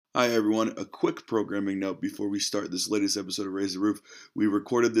Hi everyone, a quick programming note before we start this latest episode of Raise the Roof. We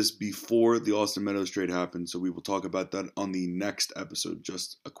recorded this before the Austin Meadows trade happened, so we will talk about that on the next episode.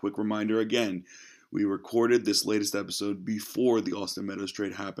 Just a quick reminder again, we recorded this latest episode before the Austin Meadows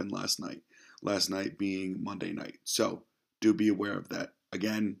trade happened last night being Monday night. So do be aware of that.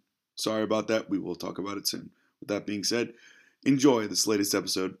 Again, sorry about that, we will talk about it soon. With that being said, enjoy this latest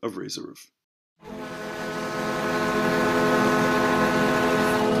episode of Raise the Roof.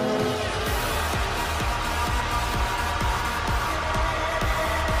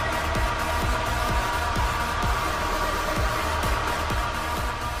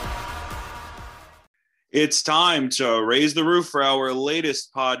 It's time to raise the roof for our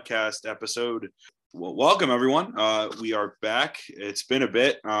latest podcast episode. Well, welcome, everyone. We are back. It's been a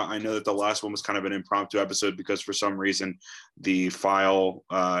bit. I know that the last one was kind of an impromptu episode because for some reason the file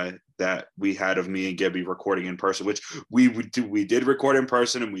that we had of me and Gibby recording in person, which we did record in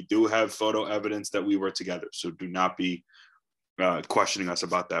person, and we do have photo evidence that we were together. So do not be questioning us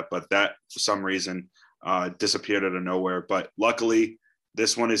about that. But that, for some reason, disappeared out of nowhere. But luckily,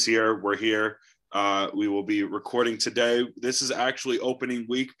 this one is here. We're here. We will be recording today. This is actually opening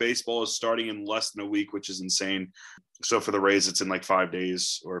week. Baseball is starting in less than a week, which is insane. So for the Rays, it's in like 5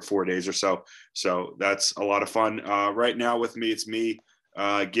 days or 4 days or so. So that's a lot of fun. Right now with me, it's me,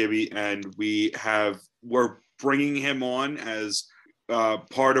 Gibby, and we're bringing him on as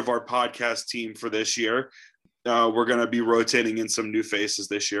part of our podcast team for this year. We're going to be rotating in some new faces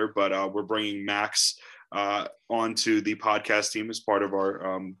this year, but we're bringing Max onto the podcast team as part of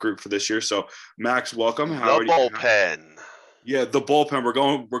our group for this year. So Max, welcome. The bullpen. Yeah, the bullpen. We're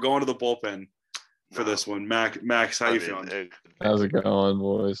going to the bullpen for this one. Max, how you feeling? How's it going,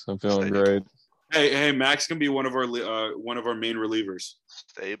 boys? I'm feeling great. Hey, Max can be one of our main relievers.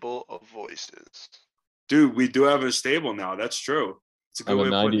 Stable of voices. Dude, we do have a stable now. That's true. It's a good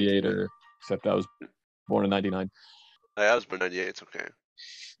I'm a 98er, except I was born in 99. I was born in 98. It's okay.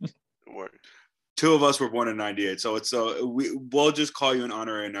 Work. Two of us were born in 98, so it's we'll just call you an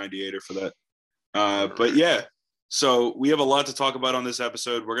honorary 98er for that. But yeah, so we have a lot to talk about on this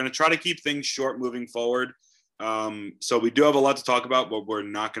episode. We're going to try to keep things short moving forward. So we do have a lot to talk about, but we're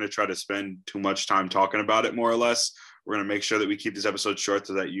not going to try to spend too much time talking about it, more or less. We're going to make sure that we keep this episode short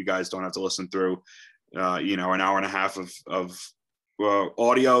so that you guys don't have to listen through, an hour and a half of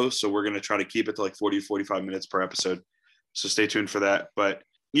audio. So we're going to try to keep it to like 40, 45 minutes per episode. So stay tuned for that. But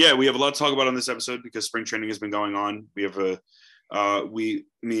yeah, we have a lot to talk about on this episode because spring training has been going on. We have me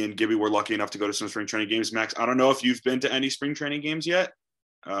and Gibby were lucky enough to go to some spring training games. Max, I don't know if you've been to any spring training games yet.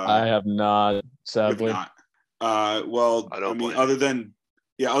 I have not, sadly. Well, I mean, other than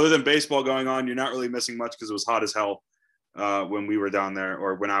baseball going on, you're not really missing much because it was hot as hell when we were down there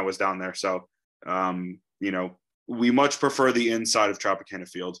or when I was down there. So, we much prefer the inside of Tropicana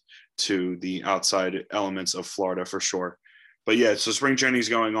Field to the outside elements of Florida for sure. But yeah, so spring training is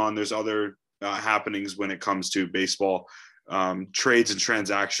going on. There's other happenings when it comes to baseball, trades and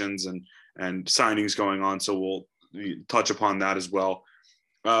transactions and signings going on. So we'll touch upon that as well.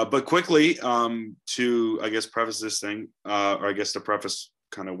 But quickly to, I guess, preface this thing, or I guess to preface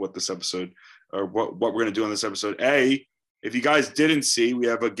kind of what this episode or what we're going to do on this episode. If you guys didn't see, we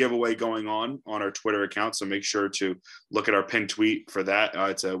have a giveaway going on our Twitter account. So make sure to look at our pinned tweet for that.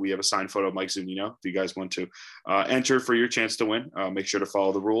 We have a signed photo of Mike Zunino. If you guys want to enter for your chance to win, make sure to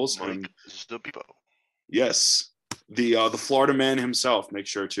follow the rules. Mike Zunino. Yes, the Florida man himself. Make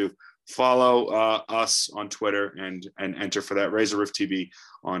sure to follow us on Twitter and enter for that. Raise the Roof TV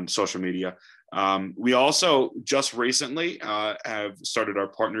on social media. We also just recently have started our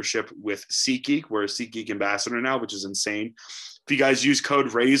partnership with SeatGeek. We're a SeatGeek ambassador now, which is insane. If you guys use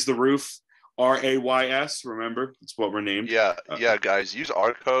code Raise the Roof, RAYS, remember, it's what we're named. Yeah, guys, use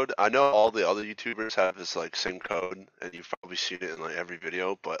our code. I know all the other YouTubers have this like same code, and you've probably seen it in like every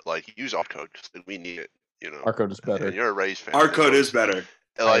video. But like, use our code because we need it. Our code is better. And you're a Rays fan. Our code is better.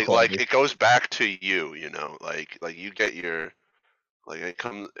 Like it goes back to you. Like you get your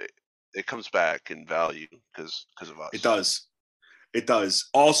it comes back in value because of us. It does.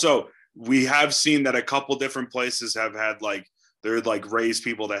 Also, we have seen that a couple different places have had they're Rays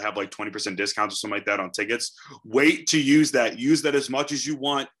people that have 20% discounts or something like that on tickets. Wait to use that. Use that as much as you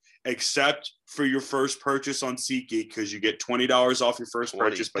want, except for your first purchase on SeatGeek, because you get $20 off your first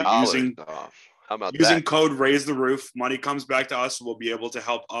purchase by using code Raise the Roof. Money comes back to us. We'll be able to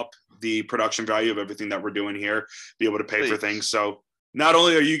help up the production value of everything that we're doing here, be able to pay for things. So not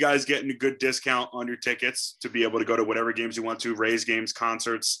only are you guys getting a good discount on your tickets to be able to go to whatever games you want to, Rays games,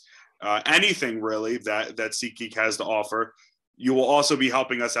 concerts, anything really that SeatGeek has to offer, you will also be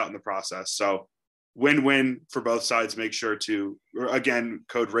helping us out in the process. So Win-win for both sides. Make sure to, again,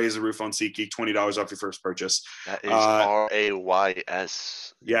 code Raise the Roof on SeatGeek, $20 off your first purchase. That is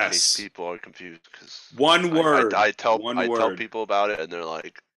RAYS. In Yes. case people are confused, because One word. I tell One word. people about it, and they're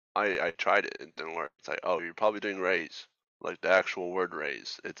like, I tried it, and it didn't work. It's like, oh, you're probably doing raise, like the actual word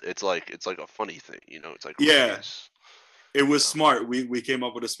raise. It's like a funny thing, It's like Yeah. raise. It was smart. We came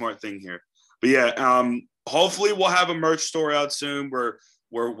up with a smart thing here. But yeah, hopefully we'll have a merch store out soon. We're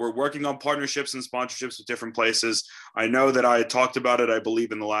working on partnerships and sponsorships with different places. I know that I talked about it, I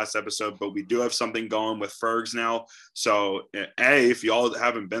believe, in the last episode, but we do have something going with Ferg's now. So, if y'all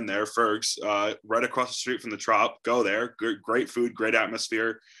haven't been there, Ferg's, right across the street from the Trop, go there. Great food, great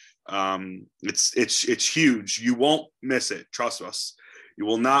atmosphere. It's huge. You won't miss it. Trust us. You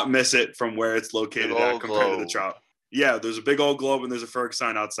will not miss it from where it's located at compared to the Trop. Yeah, there's a big old globe and there's a Ferg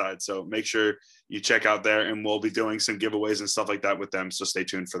sign outside. So make sure you check out there, and we'll be doing some giveaways and stuff like that with them. So stay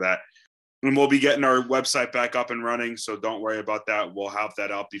tuned for that. And we'll be getting our website back up and running. So don't worry about that. We'll have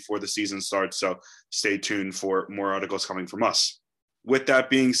that up before the season starts. So stay tuned for more articles coming from us. With that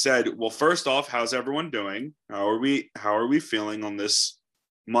being said, well, first off, how's everyone doing? How are we feeling on this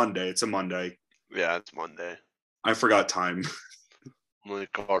Monday? It's a Monday. Yeah, it's Monday. I forgot time. I'm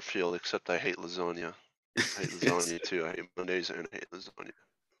like Garfield, except I hate lasagna. I hate lasagna too. I hate Mondays and I hate lasagna.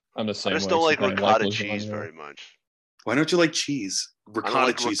 I'm the same I just way, don't like except I ricotta lasagna. cheese very much. Why don't you like cheese? I don't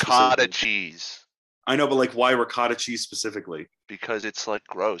like ricotta cheese. I know, but like, why ricotta cheese specifically? Because it's like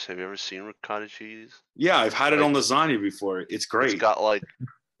gross. Have you ever seen ricotta cheese? Yeah, I've had it on lasagna before. It's great. It's got like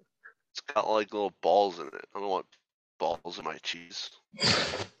little balls in it. I don't want balls in my cheese.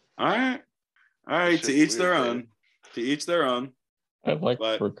 All right. To each their own. To each their own. I like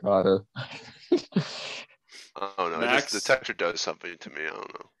ricotta. I don't know. Max? The texture does something to me. I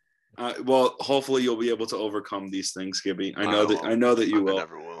don't know. Well, hopefully you'll be able to overcome these things, Gibby. I know that you will. I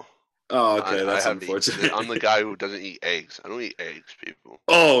never will. Oh, okay. That's unfortunate. I'm the guy who doesn't eat eggs. I don't eat eggs, people.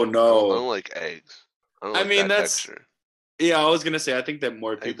 Oh no. I don't like eggs. I mean, that's texture. Yeah, I was gonna say I think that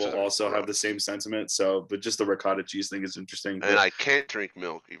more people also have the same sentiment. So, but just the ricotta cheese thing is interesting. And I can't drink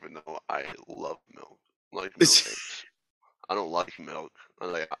milk, even though I love milk. Like milk eggs. I don't like milk.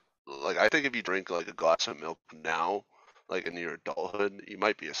 Like I think if you drink like a glass of milk now, like in your adulthood, you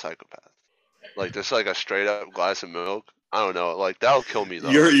might be a psychopath. Like just like a straight up glass of milk. I don't know. Like that'll kill me though.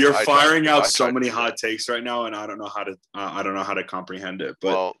 You're firing out so many hot takes right now, and I don't know how to comprehend it. But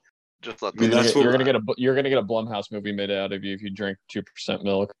well, just let you're gonna get a Blumhouse movie made out of you if you drink 2%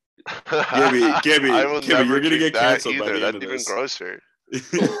 milk. Gibby, you're gonna get canceled either. by the That's end of even this. grosser.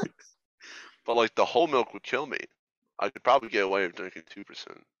 But like the whole milk would kill me. I could probably get away with drinking 2%.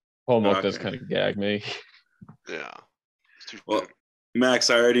 Whole milk does kind of gag me. Yeah. Well, Max,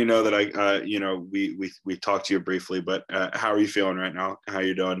 I already know that we talked to you briefly, but how are you feeling right now? How are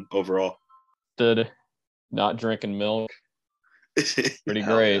you doing overall? Not drinking milk. Pretty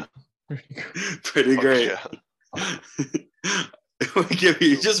Hell great. Yeah. Pretty great. Yeah.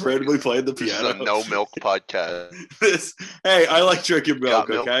 You just randomly played the piano. This is a no milk podcast. Hey, I like drinking milk. Got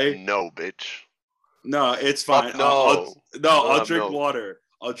milk? Okay. No, bitch. No, it's fine. No. I'll drink water.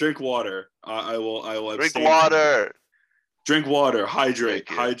 I'll drink water. I will Drink abstain. water. Drink water. Hydrate. Thank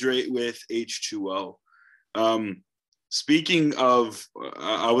you. Hydrate with H2O. Speaking of,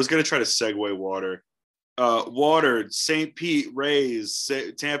 I was gonna try to segue water. Water, St. Pete, Rays,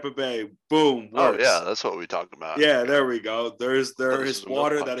 Tampa Bay, boom. Works. Oh yeah, that's what we talked about. Yeah, there we go. There is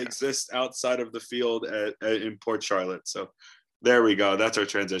water that podcast. exists outside of the field in Port Charlotte. So there we go. That's our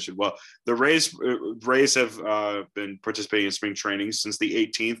transition. Well, the Rays have been participating in spring training since the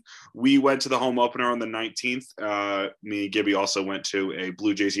 18th. We went to the home opener on the 19th. Me and Gibby also went to a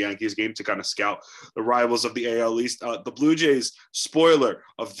Blue Jays Yankees game to kind of scout the rivals of the AL East. The Blue Jays, spoiler,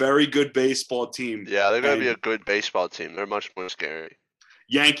 a very good baseball team. Yeah, they're gonna be a good baseball team. They're much more scary.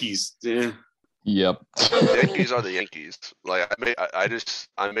 Yankees. Yep. Yankees are the Yankees. Like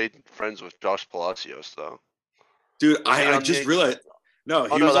I made friends with Josh Palacios though. Dude, I just realized. No,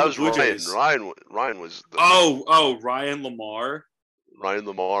 he was on the Blue Jays. Ryan was. Ryan Lamar. Ryan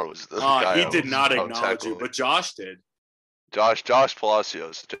Lamar was the guy. He did not acknowledge you, but Josh did. Josh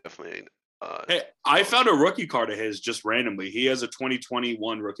Palacios definitely. Hey, I found a rookie card of his just randomly. He has a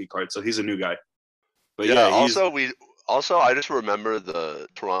 2021 rookie card, so he's a new guy. But yeah, I just remember the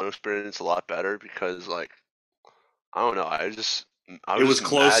Toronto experience a lot better because like I don't know, it was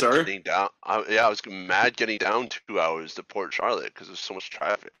closer. I was mad getting down 2 hours to Port Charlotte because there's so much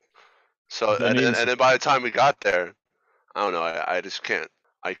traffic. So and then by the time we got there, I don't know. I just can't.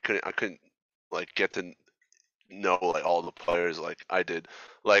 I couldn't like get to know like all the players like I did.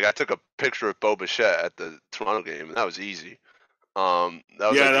 Like I took a picture of Bo Bichette at the Toronto game, and that was easy.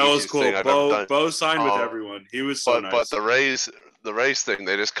 That was cool. Bo signed with everyone. He was so nice. But the Rays thing,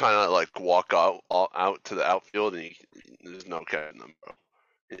 they just kind of like walk out to the outfield, and there's no catching them, bro.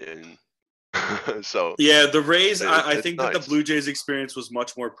 And so yeah, the Rays. I think that the Blue Jays experience was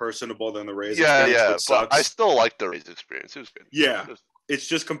much more personable than the Rays. experience, but I still like the Rays experience. It was good. Yeah, it's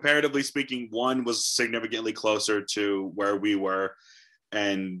just comparatively speaking, one was significantly closer to where we were,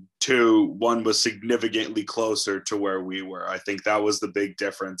 and one was significantly closer to where we were. I think that was the big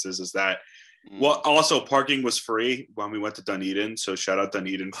difference. Is that. Well, also parking was free when we went to Dunedin, so shout out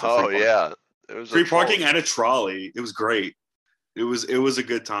Dunedin for free parking. It was free parking and a trolley. It was great. It was a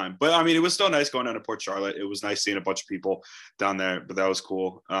good time, but I mean, it was still nice going down to Port Charlotte. It was nice seeing a bunch of people down there, but that was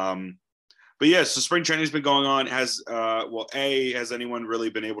cool. But yeah, so spring training's been going on. Has anyone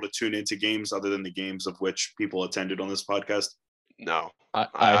really been able to tune into games other than the games of which people attended on this podcast? No,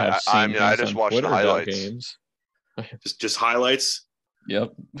 I just watched Twitter the highlights. Games. just highlights.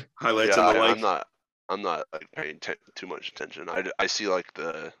 Yep. Highlights and the like. I'm not like paying too much attention. I see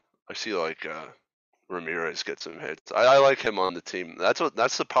Ramirez get some hits. I like him on the team. That's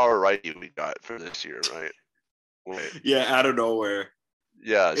the power righty we got for this year, right? Yeah, out of nowhere.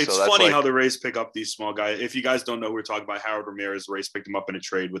 Yeah, it's so funny how the Rays pick up these small guys. If you guys don't know, we're talking about Harold Ramirez. The Rays picked him up in a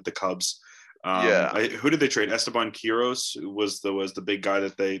trade with the Cubs. Who did they trade? Esteban Quiroz was the big guy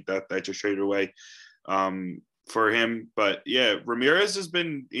that they just traded away. For him, but yeah, Ramirez he's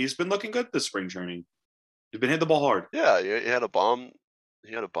been looking good this spring training. He's been hitting the ball hard. Yeah, he had a bomb.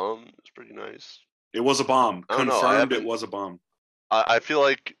 It was pretty nice. It was a bomb. Confirmed it was a bomb. I feel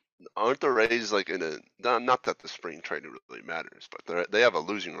like aren't the Rays like not that the spring training really matters, but they have a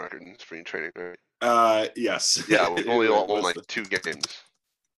losing record in spring training, right? Yes. Yeah, we've only won like 2 games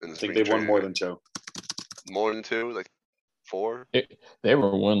in the spring training. I think they've won more than 2. More than 2, like 4. They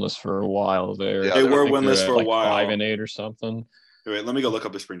were winless for a while there. Yeah, they were winless for a while. 5-8 or something. Wait, let me go look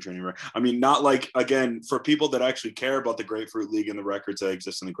up the spring training record. I mean, not like, again, for people that actually care about the Grapefruit League and the records that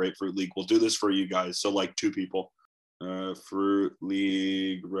exist in the Grapefruit League, we'll do this for you guys. So like 2 people. Fruit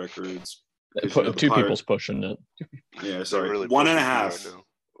League records. 2 people's pushing it. Yeah, sorry. Really 1.5.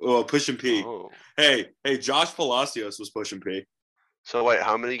 Right, pushing P. Oh. Hey, Josh Palacios was pushing P. So wait,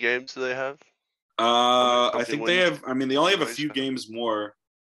 how many games do they have? I think they have. I mean, they only have a few games more.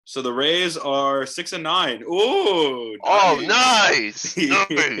 So the Rays are 6-9. Ooh! Nice. Oh, nice!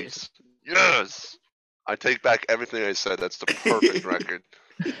 Nice! Yes. I take back everything I said. That's the perfect record.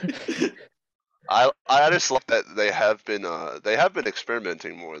 I just love that they have been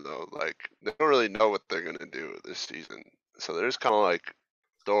experimenting more though. Like they don't really know what they're gonna do this season, so they're just kind of like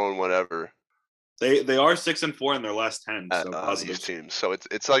throwing whatever. They are 6-4 in their last 10. So these teams. So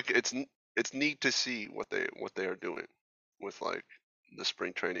it's neat to see what they are doing with like the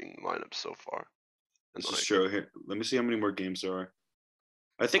spring training lineup so far. This is true. Here, let me see how many more games there are.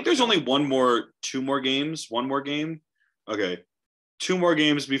 I think there's only one more game. Okay. 2 more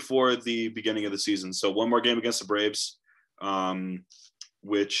games before the beginning of the season. So 1 more game against the Braves,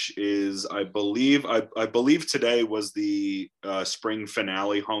 which is, I believe today was the spring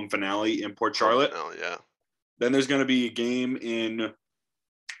finale, home finale in Port Charlotte. Oh, yeah. Then there's going to be a game in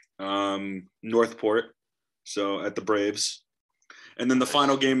Northport, so at the Braves. And then the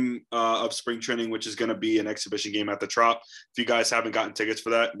final game of spring training, which is going to be an exhibition game at the Trop. If you guys haven't gotten tickets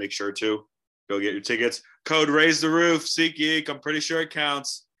for that, make sure to go get your tickets. Code Raise the Roof, SeatGeek. I'm pretty sure it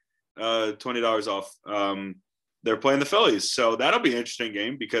counts. $20 off. They're playing the Phillies, so that'll be an interesting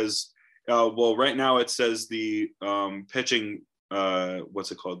game because, right now it says the pitching.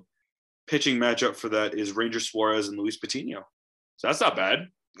 What's it called? Pitching matchup for that is Ranger Suarez and Luis Patino. So that's not bad.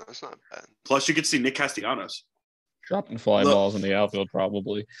 That's not bad. Plus, you could see Nick Castellanos dropping fly balls in the outfield,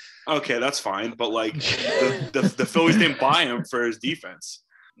 probably. Okay, that's fine. But like the Phillies didn't buy him for his defense.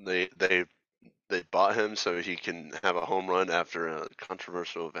 They bought him so he can have a home run after a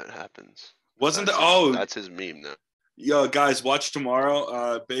controversial event happens. That's his meme now. Yo, guys, watch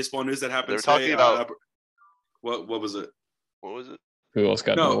tomorrow. Baseball news that happened. They're talking about what was it? What was it? Who else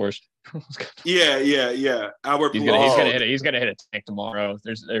got divorced? Yeah. Albert Pujols. He's gonna hit a tank tomorrow.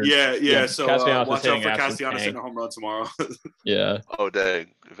 Yeah. So watch out for Castellanos hitting a home run tomorrow. Yeah. Oh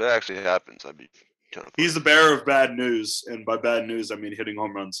dang! If it actually happens, I'd be kind of. He's the bearer of bad news, and by bad news, I mean hitting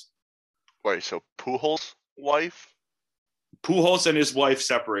home runs. Wait, so Pujols' wife? Pujols and his wife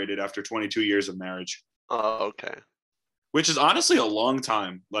separated after 22 years of marriage. Oh, okay. Which is honestly a long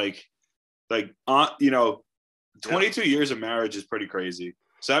time. 22 years of marriage is pretty crazy.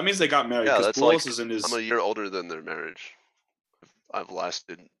 So that means they got married. Yeah, that's Pujols is in his. I'm a year older than their marriage. I've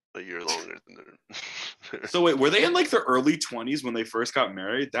lasted a year longer than their. So wait, were they in like their early 20s when they first got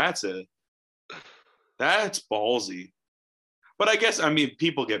married? That's ballsy. But I guess, I mean,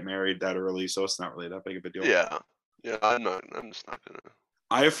 people get married that early, so it's not really that big of a deal. Yeah. I'm just not gonna.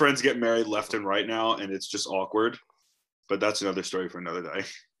 I have friends get married left and right now, and it's just awkward. But that's another story for another day.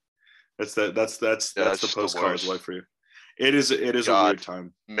 That's the post-college life for you. It is a weird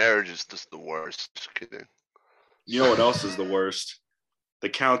time. Marriage is just the worst. Just kidding. You know what else is the worst? The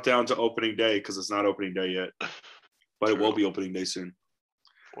countdown to opening day, because it's not opening day yet. But True. It will be opening day soon.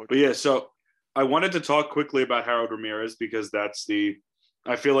 But yeah, so I wanted to talk quickly about Harold Ramirez because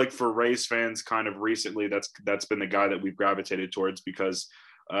I feel like for Rays fans kind of recently, that's been the guy that we've gravitated towards because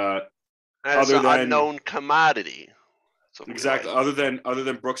other than unknown commodity. Exactly. Other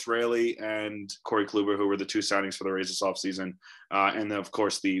than Brooks Raley and Corey Kluber, who were the two signings for the Rays this offseason, and then of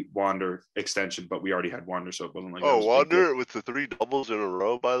course the Wander extension, but we already had Wander, so it wasn't like Wander with the 3 doubles in a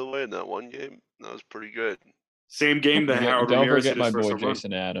row, by the way, in that one game, that was pretty good. Same game that Harold Ramirez hit his first home run. Don't forget my boy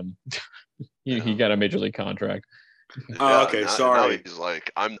Jason Adam. he got a major league contract. Okay, sorry. Now he's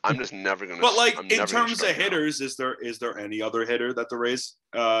like, I'm just never gonna. But like in terms of hitters, is there any other hitter that the Rays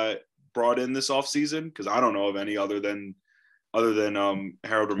brought in this offseason? Because I don't know of any other than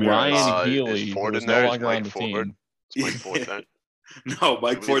Harold Ramirez. Ryan Healy, who's no longer on the team. Mike Ford No,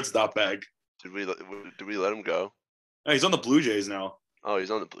 Mike Ford's not back. Did we let him go? Oh, he's on the Blue Jays now. Oh,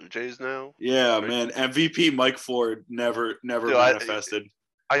 he's on the Blue Jays now? Yeah, man. MVP Mike Ford never manifested.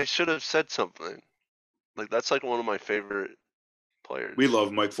 I should have said something. Like, that's like one of my favorite players. We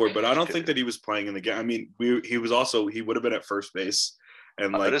love Mike Ford, but I don't think that he was playing in the game. I mean, he would have been at first base.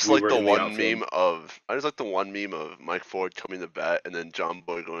 And like I just like the one meme of Mike Ford coming to bat and then John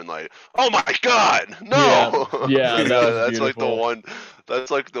Boy going like, "Oh my God, no!" Yeah, that's like the one. That's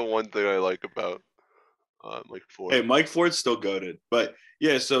like the one thing I like about Mike Ford. Hey, Mike Ford's still goated, but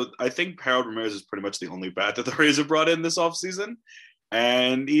yeah. So I think Harold Ramirez is pretty much the only bat that the Rays have brought in this offseason,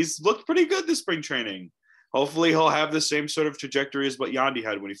 and he's looked pretty good this spring training. Hopefully, he'll have the same sort of trajectory as what Yandy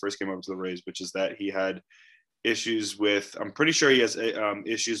had when he first came over to the Rays, which is that he had issues with, I'm pretty sure he has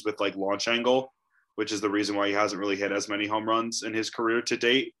issues with like launch angle, which is the reason why he hasn't really hit as many home runs in his career to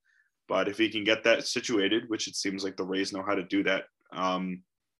date. But if he can get that situated, which it seems like the Rays know how to do that,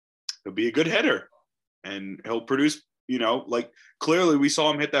 he'll be a good hitter and he'll produce, like clearly we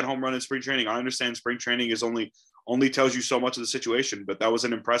saw him hit that home run in spring training. I understand spring training is only tells you so much of the situation, but that was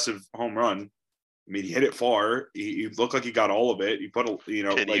an impressive home run. I mean, he hit it far. He looked like he got all of it. He put Can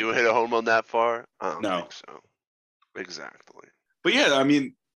you hit a home run that far? I don't think so. Exactly. But yeah, I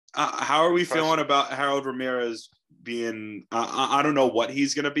mean, how are we feeling about Harold Ramirez being? I don't know what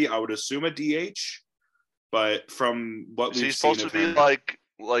he's going to be. I would assume a DH, but from what we've seen, he's supposed to be like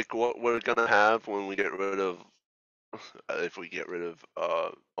what we're going to have when we get rid of,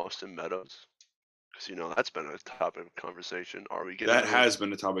 Austin Meadows. Because that's been a topic of conversation. Has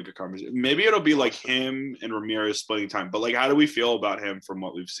been a topic of conversation. Maybe it'll be like him and Ramirez splitting time. But like, how do we feel about him from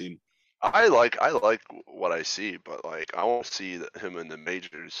what we've seen? I like what I see, but like I want to see him in the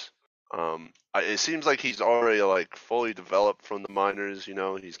majors. It seems like he's already like fully developed from the minors.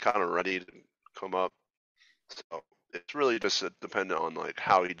 He's kind of ready to come up. So it's really just dependent on like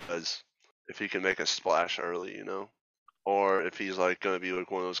how he does. If he can make a splash early, or if he's like going to be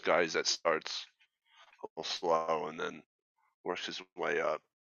like one of those guys that starts a little slow and then works his way up.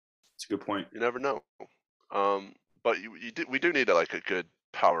 That's a good point. You never know. But we do need like a good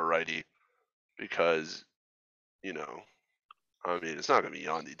power righty because, I mean, it's not going to be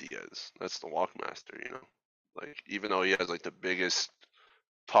Yandy Diaz. That's the walk master, Like, even though he has like the biggest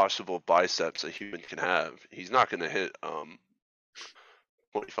possible biceps a human can have, he's not going to hit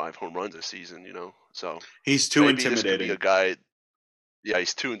 25 home runs a season, So he's too intimidating. Be a guy. Yeah,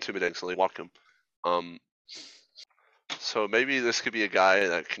 he's too intimidating, so they walk him. So maybe this could be a guy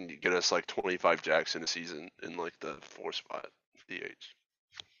that can get us like 25 jacks in a season in like the 4 spot DH.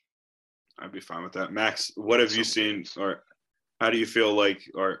 I'd be fine with that. Max, what have you seen, or how do you feel like,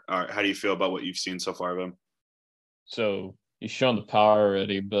 or how do you feel about what you've seen so far of him? So he's shown the power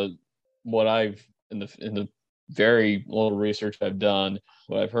already, but what I've in the very little research I've done,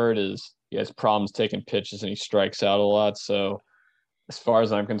 what I've heard is he has problems taking pitches and he strikes out a lot. So as far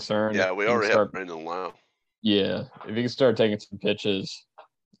as I'm concerned, yeah, we already have Brandon Lau. Yeah, if he can start taking some pitches,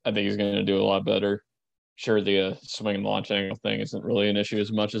 I think he's going to do a lot better. Sure, the swing and launch angle thing isn't really an issue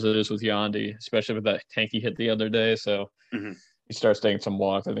as much as it is with Yandy, especially with that tank he hit the other day. So he starts taking some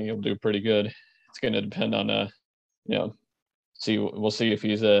walks. I think he'll do pretty good. It's going to depend on, we'll see if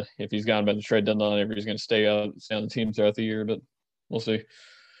he's gone by the trade deadline, if he's going to stay on the team throughout the year, but we'll see.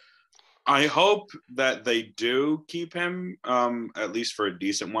 I hope that they do keep him at least for a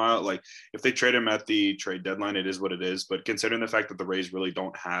decent while. Like if they trade him at the trade deadline, it is what it is. But considering the fact that the Rays really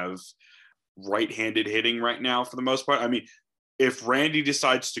don't have right-handed hitting right now for the most part, I mean, if Randy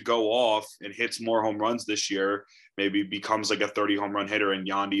decides to go off and hits more home runs this year, maybe becomes like a 30 home run hitter and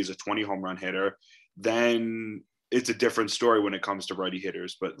Yandy is a 20 home run hitter, then it's a different story when it comes to righty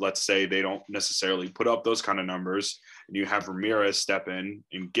hitters. But let's say they don't necessarily put up those kind of numbers and you have Ramirez step in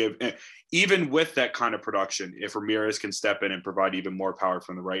and give, even with that kind of production, if Ramirez can step in and provide even more power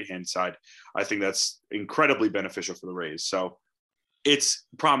from the right-hand side, I think that's incredibly beneficial for the Rays. So it's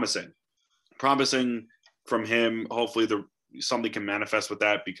promising from him. Hopefully something can manifest with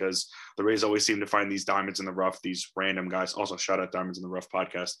that, because the Rays always seem to find these diamonds in the rough, these random guys. Also, shout out Diamonds in the Rough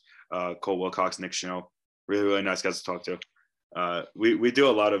podcast, Cole Wilcox, Nick Schnell, really nice guys to talk to. We do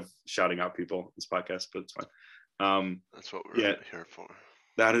a lot of shouting out people in this podcast, but it's fine. That's what we're here for.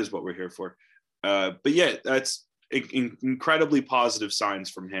 That is what we're here for. But yeah, that's incredibly positive signs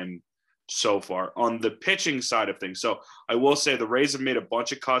from him so far on the pitching side of things. So I will say the Rays have made a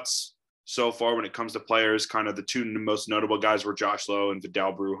bunch of cuts so far when it comes to players. Kind of the two most notable guys were Josh Lowe and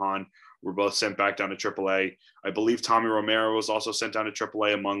Vidal Brujan, were both sent back down to AAA. I believe Tommy Romero was also sent down to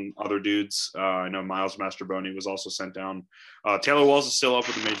AAA, among other dudes. I know Miles Mastrobuoni was also sent down. Taylor Walls is still up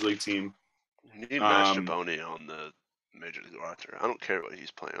with the Major League team. You need Mastrobuoni on the Major League roster. I don't care what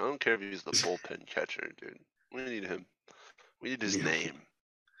he's playing. I don't care if he's the bullpen catcher, dude. We need him. We need his name.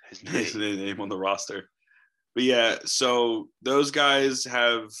 His name on the roster. But yeah, so those guys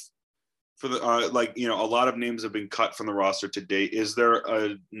have, for the a lot of names have been cut from the roster to date. Is there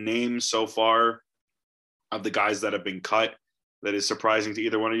a name so far of the guys that have been cut that is surprising to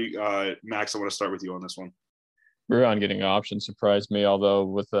either one of you? Max, I want to start with you on this one. Brujan getting options surprised me, although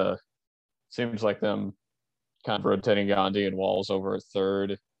with seems like them kind of rotating Yandy and Walls over at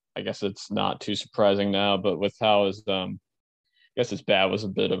third, I guess it's not too surprising now. But with how his I guess his bat was a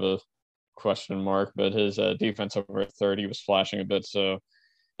bit of a question mark, but his defense over at third, he was flashing a bit, so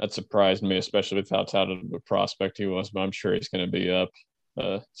that surprised me, especially with how touted of a prospect he was. But I'm sure he's going to be up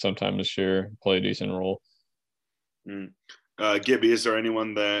sometime this year, play a decent role. Gibby, is there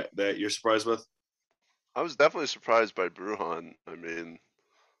anyone that you're surprised with? I was definitely surprised by Brujan. I mean,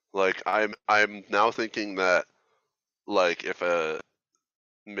 like I'm now thinking that, like, if a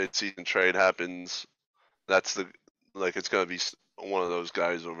mid-season trade happens, that's it's going to be one of those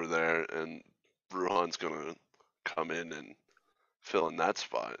guys over there, and Brujan's going to come in and fill in that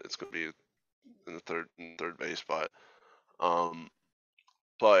spot. It's going to be in the third base spot.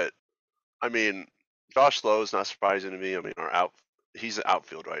 But I mean, Josh Lowe is not surprising to me. I mean, he's an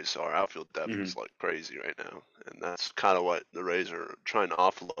outfield, right? So our outfield depth is like crazy right now, and that's kind of what the Rays are trying to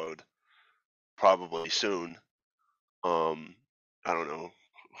offload probably soon. I don't know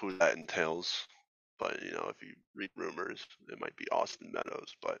who that entails, but if you read rumors, it might be Austin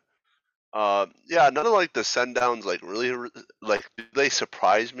Meadows. But yeah, none of like the send downs really they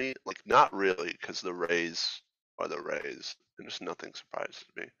surprise me. Like, not really, because the Rays are the Rays, and just nothing surprises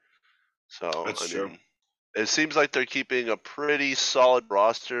me. So that's true. It seems like they're keeping a pretty solid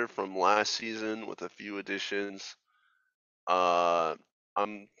roster from last season with a few additions. I'm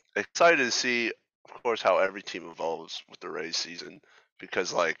excited to see, of course, how every team evolves with the Rays season,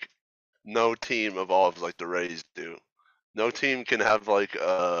 because no team evolves like the Rays do. No team can have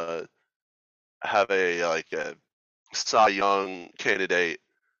a Cy Young candidate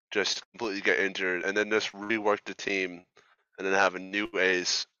just completely get injured and then just rework the team and then have a new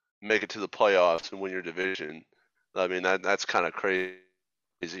ace make it to the playoffs and win your division. I mean, that's kind of crazy.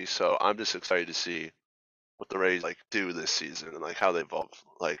 So I'm just excited to see what the Rays do this season and how they evolve.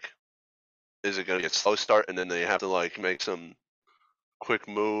 Is it going to be a slow start and then they have to make some quick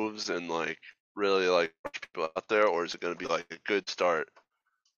moves and really push people out there, or is it going to be a good start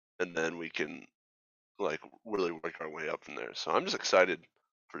and then we can really work our way up from there? So I'm just excited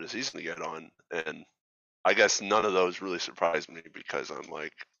for the season to get on, and I guess none of those really surprised me, because I'm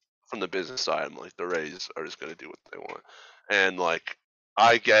from the business side, I'm the Rays are just going to do what they want. And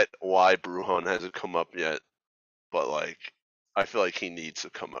I get why Brujan hasn't come up yet, but I feel like he needs to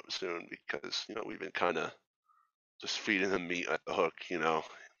come up soon, because we've been kind of just feeding him meat at the hook.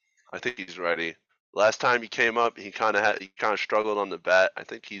 I think he's ready. Last time he came up, he kind of struggled on the bat. I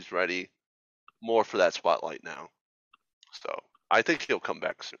think he's ready more for that spotlight now. So I think he'll come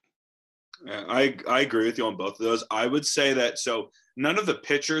back soon. Yeah, I agree with you on both of those. I would say that, so none of the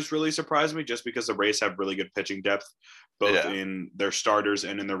pitchers really surprised me, just because the Rays have really good pitching depth, both in their starters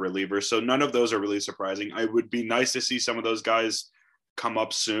and in their relievers. So none of those are really surprising. I would be nice to see some of those guys come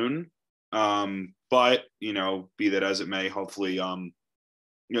up soon. But, be that as it may, hopefully,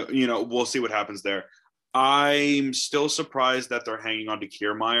 we'll see what happens there. I'm still surprised that they're hanging on to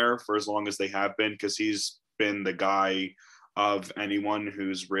Kiermaier for as long as they have been, because he's been the guy of anyone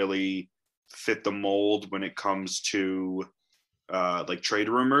who's really fit the mold when it comes to like trade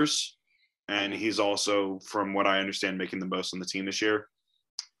rumors, and he's also, from what I understand, making the most on the team this year.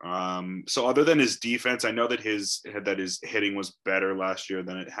 So other than his defense, I know that his hitting was better last year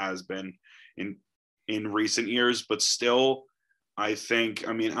than it has been in recent years, but still, I think,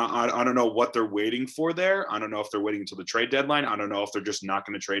 I mean, I don't know what they're waiting for there. I don't know if they're waiting until the trade deadline. I don't know if they're just not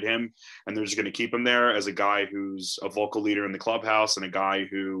going to trade him and they're just going to keep him there as a guy who's a vocal leader in the clubhouse and a guy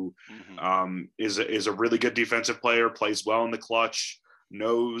who is a really good defensive player, plays well in the clutch,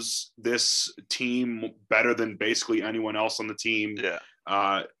 knows this team better than basically anyone else on the team. Yeah.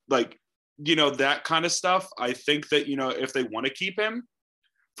 Like, you know, that kind of stuff. I think that, you know, if they want to keep him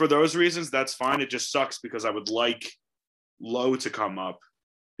for those reasons, that's fine. It just sucks because I would like Lowe to come up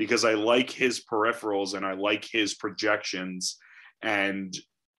because I like his peripherals and I like his projections, and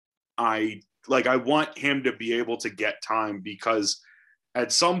I want him to be able to get time because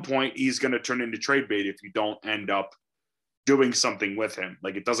at some point he's going to turn into trade bait if you don't end up doing something with him.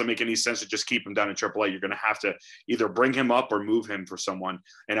 Like, it doesn't make any sense to just keep him down in AAA. You're going to have to either bring him up or move him for someone,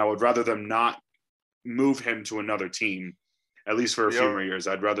 and I would rather them not move him to another team, at least for a few more years.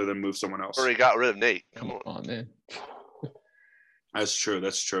 I'd rather them move someone else. Already got rid of Nate. Come on, man. That's true.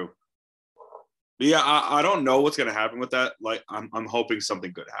 But yeah, I don't know what's going to happen with that. Like, I'm hoping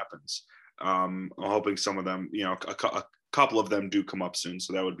something good happens. I'm hoping some of them, you know, a couple of them do come up soon,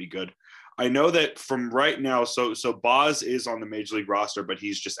 so that would be good. I know that from right now, so Boz is on the major league roster, but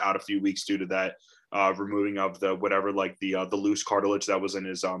he's just out a few weeks due to that removing of the whatever, like the loose cartilage that was in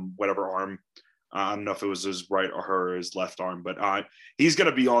his whatever arm. I don't know if it was his right or his left arm, but he's going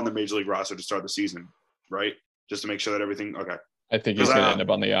to be on the major league roster to start the season, right? Just to make sure that everything okay. I think he's going to end up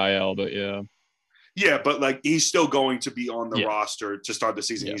on the IL, but yeah. Yeah, but like he's still going to be on the roster to start the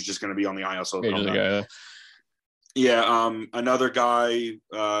season. Yeah. He's just going to be on the IL. So another guy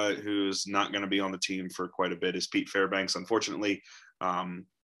who's not going to be on the team for quite a bit is Pete Fairbanks. Unfortunately,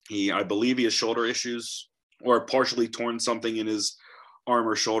 I believe he has shoulder issues or partially torn something in his arm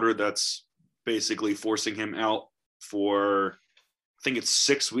or shoulder that's basically forcing him out for, I think it's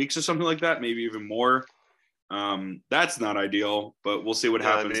 6 weeks or something like that, maybe even more. That's not ideal, but we'll see what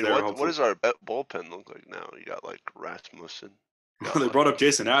happens there. What does our bullpen look like now? You got like Rasmussen. They brought up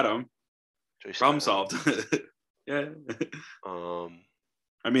Jason Adam. Problem solved. Yeah.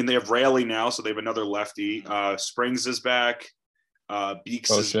 I mean, they have Raley now, so they have another lefty. Springs is back. Beeks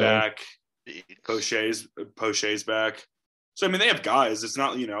is back. Poche's back. So I mean, they have guys. It's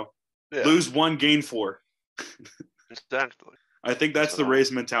not, you know, lose one, gain four. Exactly. I think that's the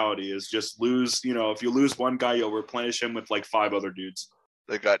Rays mentality, is just lose, you know, if you lose one guy, you'll replenish him with like 5 other dudes.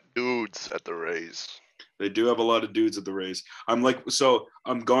 They got dudes at the Rays. They do have a lot of dudes at the Rays. I'm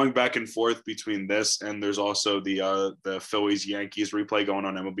going back and forth between this and there's also the Phillies Yankees replay going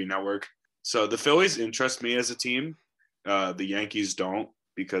on MLB Network. So the Phillies interest me as a team. The Yankees don't,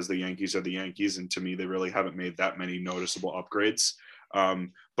 because the Yankees are the Yankees, and to me, they really haven't made that many noticeable upgrades.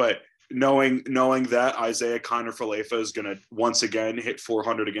 But knowing that Isaiah Kiner-Falefa is going to once again hit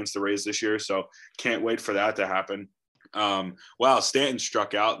 400 against the Rays this year, so can't wait for that to happen. Wow, Stanton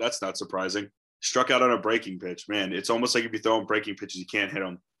struck out. That's not surprising. Struck out on a breaking pitch. Man, it's almost like if you throw him breaking pitches, you can't hit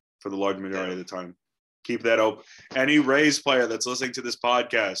them for the large majority of the time. Keep that open. Any Rays player that's listening to this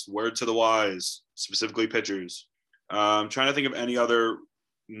podcast, word to the wise, specifically pitchers. I'm trying to think of any other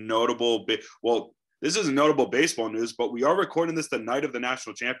notable this isn't notable baseball news, but we are recording this the night of the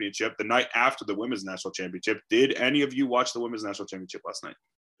national championship, the night after the women's national championship. Did any of you watch the women's national championship last night?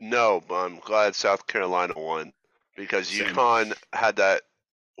 No, but I'm glad South Carolina won, because UConn had that.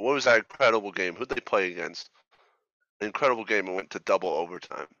 What was that incredible game? Who'd they play against? An incredible game. It went to double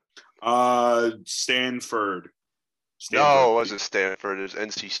overtime. Stanford. No, it wasn't Stanford. It was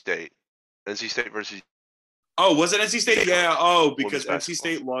NC State. NC State versus. Oh, was it NC State? Yeah. Oh, because NC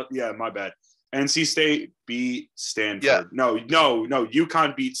State lost. Yeah, my bad. NC State beat Stanford. Yeah. No.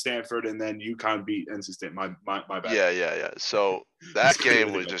 UConn beat Stanford, and then UConn beat NC State. My bad. Yeah. So that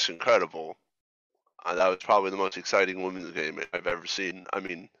game was just incredible. That was probably the most exciting women's game I've ever seen. I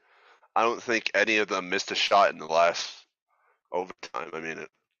mean, I don't think any of them missed a shot in the last overtime. I mean,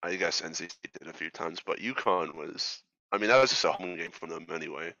 I guess NC State did a few times, but UConn was. I mean, that was just a home game from them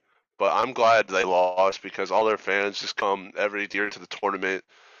anyway. But I'm glad they lost, because all their fans just come every year to the tournament,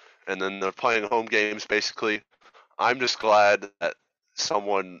 and then they're playing home games basically. I'm just glad that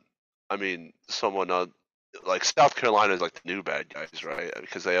someone like South Carolina is like the new bad guys, right?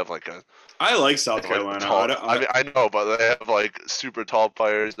 Because they have like I like South Carolina. I know, but they have like super tall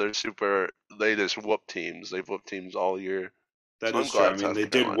players. They just whoop teams. They've whooped teams all year. That is true. I mean, they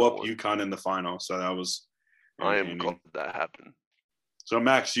did whoop UConn in the final, so that was. I am glad that happened. So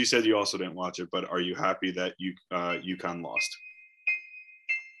Max, you said you also didn't watch it, but are you happy that UConn lost?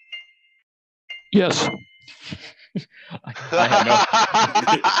 Yes. I had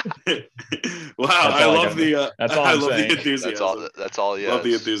no. Wow, I love the. That's all I I'm love saying. the enthusiasm. That's all. Yes. Love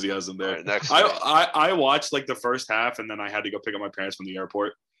the enthusiasm there. Right, next I watched like the first half, and then I had to go pick up my parents from the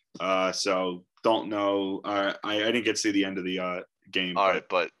airport. So don't know. I didn't get to see the end of the game. All right,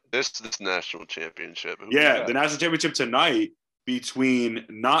 but this national championship. Yeah, the national championship tonight between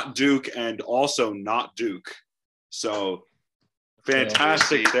not Duke and also not Duke. So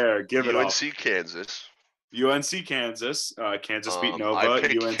fantastic there. Give it up. UNC Kansas. UNC Kansas. Kansas beat Nova. I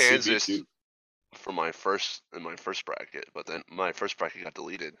picked UNC Kansas beat Duke. for my first bracket, but then my first bracket got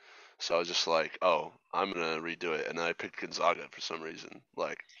deleted. So I was just like, oh, I'm gonna redo it, and then I picked Gonzaga for some reason.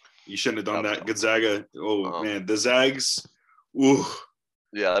 Like, you shouldn't have done that. Gonzaga. Oh man, the Zags. Ooh.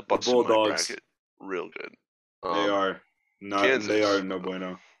 Yeah, that busted my bracket real good. They are not. Kansas. They are no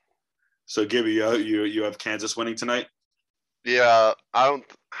bueno. So Gibby, you have Kansas winning tonight. Yeah, I'm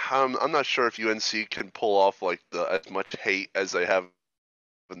not sure if UNC can pull off like as much hate as they have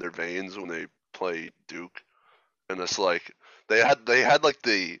in their veins when they play Duke, and it's like they had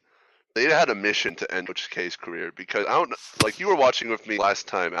a mission to end Coach K's career, because I don't like, you were watching with me last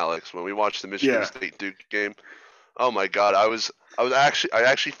time, Alex, when we watched the Michigan State Duke game. Oh my God, I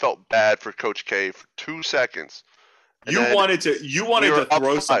actually felt bad for Coach K for 2 seconds. You wanted to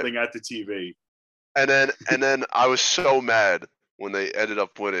throw something at the TV. And then I was so mad when they ended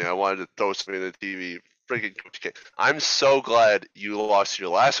up winning. I wanted to throw something at the TV. Freaking Coach K. I'm so glad you lost your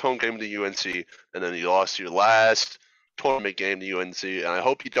last home game to UNC, and then you lost your last tournament game to UNC. And I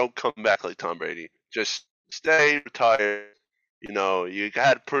hope you don't come back like Tom Brady. Just stay retired. You know, you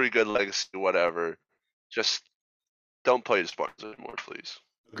had pretty good legacy, whatever. Just don't play the Spartans anymore, please.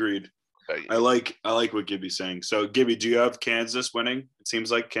 Agreed. I like what Gibby's saying. So, Gibby, do you have Kansas winning? It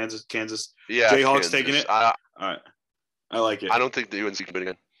seems like Kansas. Yeah, Jayhawks taking it. All right. I like it. I don't think the UNC can win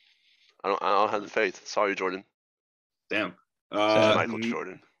again. I don't have the faith. Sorry, Jordan. Damn. Michael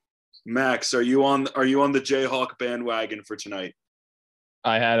Jordan. Max, are you on the Jayhawk bandwagon for tonight?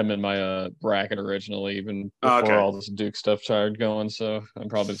 I had him in my bracket originally, even before all this Duke stuff started going. So I'm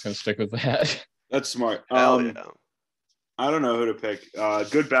probably just gonna stick with that. That's smart. Hell yeah. I don't know who to pick.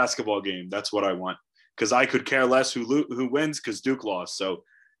 Good basketball game. That's what I want, because I could care less who wins, because Duke lost. So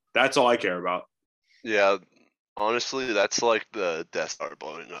that's all I care about. Yeah, honestly, that's like the Death Star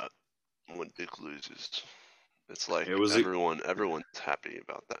blowing up when Duke loses. It's like everyone's happy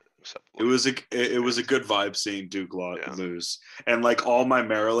about that. Except it was a good vibe seeing Duke lose, and like all my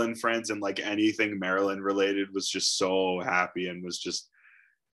Maryland friends and like anything Maryland related was just so happy and was just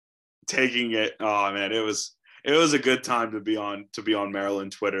taking it. Oh man, it was a good time to be on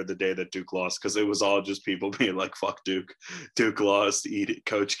Maryland Twitter the day that Duke lost, because it was all just people being like, "Fuck Duke, Duke lost, eat it,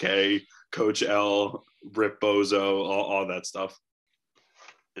 Coach K, Coach L, Rip Bozo," all that stuff.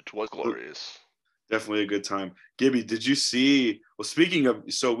 It was glorious. Definitely a good time. Gibby, did you see? Well, speaking of,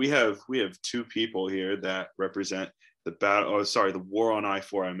 so we have two people here that represent the battle. Oh, sorry, the war on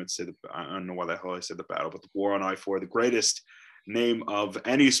I-4. I meant to say I don't know why the hell I said the battle, but the war on I-4, the greatest name of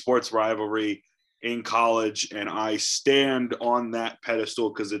any sports rivalry in college, and I stand on that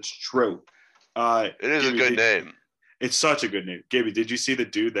pedestal because it's true. It is a good name. It's such a good name. Gibby, did you see the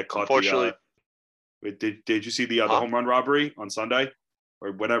dude that caught the? Did you see the home run robbery on Sunday?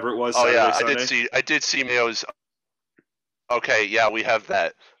 Or whatever it was. Sunday? I did see Mayo's. Okay, yeah, we have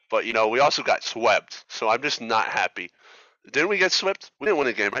that, but we also got swept. So I'm just not happy. Didn't we get swept? We didn't win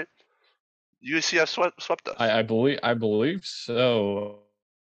the game, right? UCF swept us. I believe so.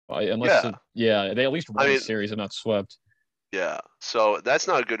 They at least won the series and not swept. Yeah, so that's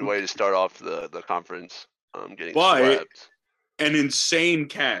not a good way to start off the conference. Getting swept. An insane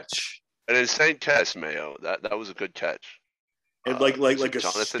catch. Mayo. That was a good catch. And like a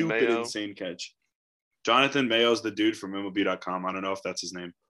stupid, Mayo? Insane catch. Jonathan Mayo's the dude from MLB.com. I don't know if that's his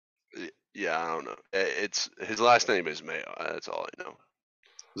name. Yeah, I don't know. It's his last name is Mayo. That's all I know.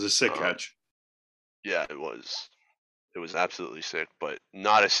 It was a sick catch. Yeah, it was. It was absolutely sick, but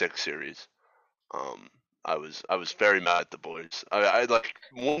not a sick series. I was very mad at the boys. I like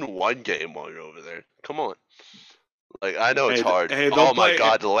won one game while you're over there. Come on. Like, I know it's hard. My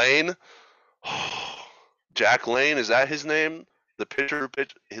God, Lane. Jack Lane, is that his name? The pitcher.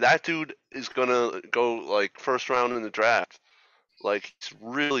 That dude is gonna go like first round in the draft. Like, he's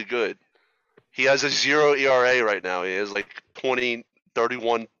really good. He has a 0 ERA right now. He has like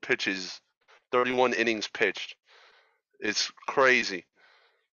 31 pitches, 31 innings pitched. It's crazy.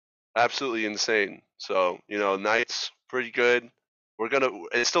 Absolutely insane. So, Knights pretty good.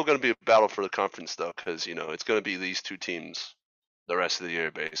 It's still gonna be a battle for the conference though, because it's gonna be these two teams the rest of the year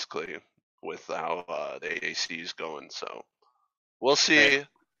basically, with how the AAC is going. So we'll see.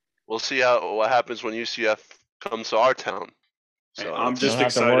 We'll see what happens when UCF comes to our town. So I'm just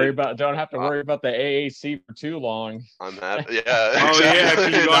excited. Don't have to worry about the AAC for too long. I'm happy. Yeah. Oh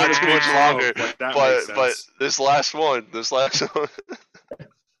exactly. yeah, not too much longer. But this last one.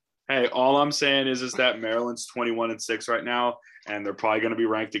 Hey, all I'm saying is that Maryland's 21-6 right now, and they're probably going to be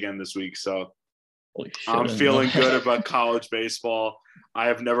ranked again this week. So I'm feeling good about college baseball. I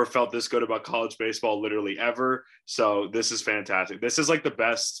have never felt this good about college baseball literally ever. So this is fantastic. This is like the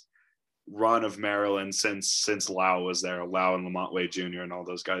best run of Maryland since Lau was there, Lau and Lamont Wade Jr. and all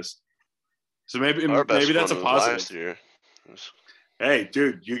those guys. So maybe that's a positive. Hey,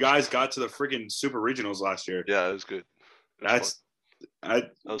 dude, you guys got to the freaking Super Regionals last year. Yeah, it was good.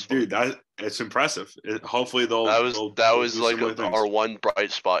 It's impressive. Hopefully that was like our one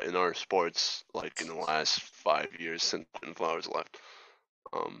bright spot in our sports, like in the last 5 years since Quentin Flowers left.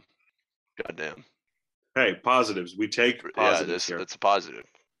 Goddamn. Hey, positives. We take positives here. That's a positive.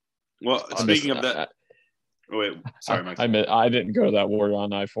 Well, speaking of that, wait, sorry, Mike. I didn't go to that Warrior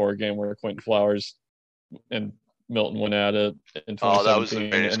on I-4 game where Quentin Flowers and Milton went at it in 2017. Oh, that was the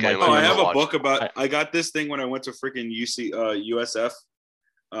greatest game. I have a book about. I got this thing when I went to freaking USF,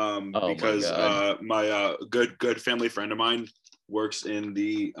 because my good family friend of mine works in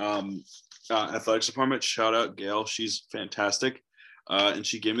the athletics department. Shout out Gail, she's fantastic, and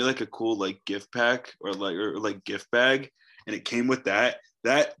she gave me like a cool like gift pack or gift bag, and it came with that.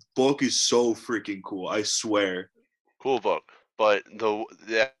 That book is so freaking cool. I swear. Cool book, but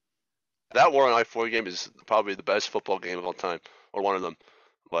that War on I-4 game is probably the best football game of all time, or one of them.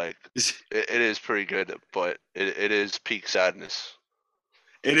 Like, it is pretty good, but it is peak sadness.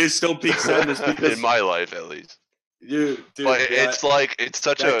 It is still peak sadness because in my life, at least. Dude, but it's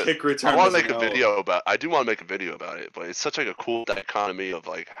such a kick return. I want to make a video about. I do want to make a video about it, but it's such like a cool dichotomy of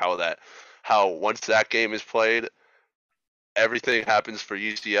like how once that game is played, everything happens for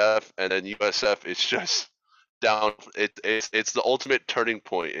UCF, and then USF is just down. It's the ultimate turning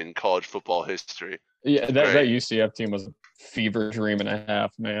point in college football history. Yeah, that UCF team was a fever dream and a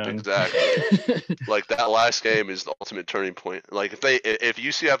half, man. Exactly. Like that last game is the ultimate turning point. Like if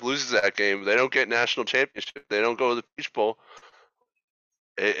UCF loses that game, they don't get national championship. They don't go to the Peach Bowl.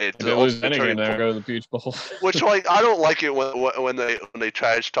 It's the ultimate turning point. Go to the Peach Bowl. Which like I don't like it when they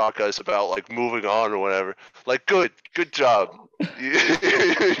trash talk us about like moving on or whatever. Like good job. You did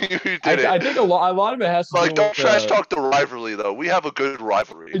it. I think a lot of it has to do with don't trash talk the rivalry though. We have a good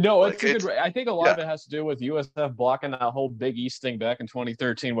rivalry. No, it's a good. I think a lot of it has to do with USF blocking that whole Big East thing back in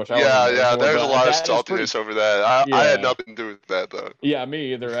 2013, which there's a lot of saltiness over that. I had nothing to do with that though. Yeah,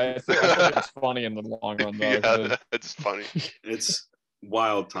 me either. I think it's funny in the long run though. Yeah, it's funny. It's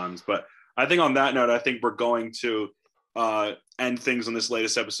wild times, but I think on that note, I think we're going to end things on this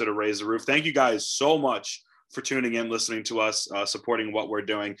latest episode of Raise the Roof. Thank you guys so much for tuning in, listening to us, supporting what we're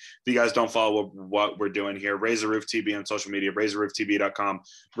doing. If you guys don't follow what we're doing here, Raise the Roof TV on social media, raisetherooftv.com,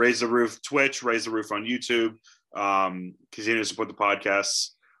 Raise the Roof Twitch, Raise the Roof on YouTube. Continue to support the podcasts,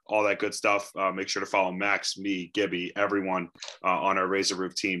 all that good stuff. Make sure to follow Max, me, Gibby, everyone on our Raise the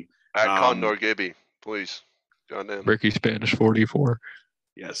Roof team. At Condor Gibby, please. Goddamn. Ricky Spanish 44.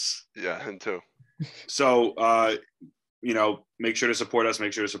 Yes. Yeah, him too. So, make sure to support us.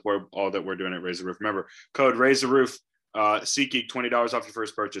 Make sure to support all that we're doing at Raise the Roof. Remember, code Raise the Roof, SeatGeek, $20 off your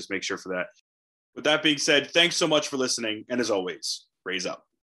first purchase. Make sure for that. With that being said, thanks so much for listening. And as always, raise up.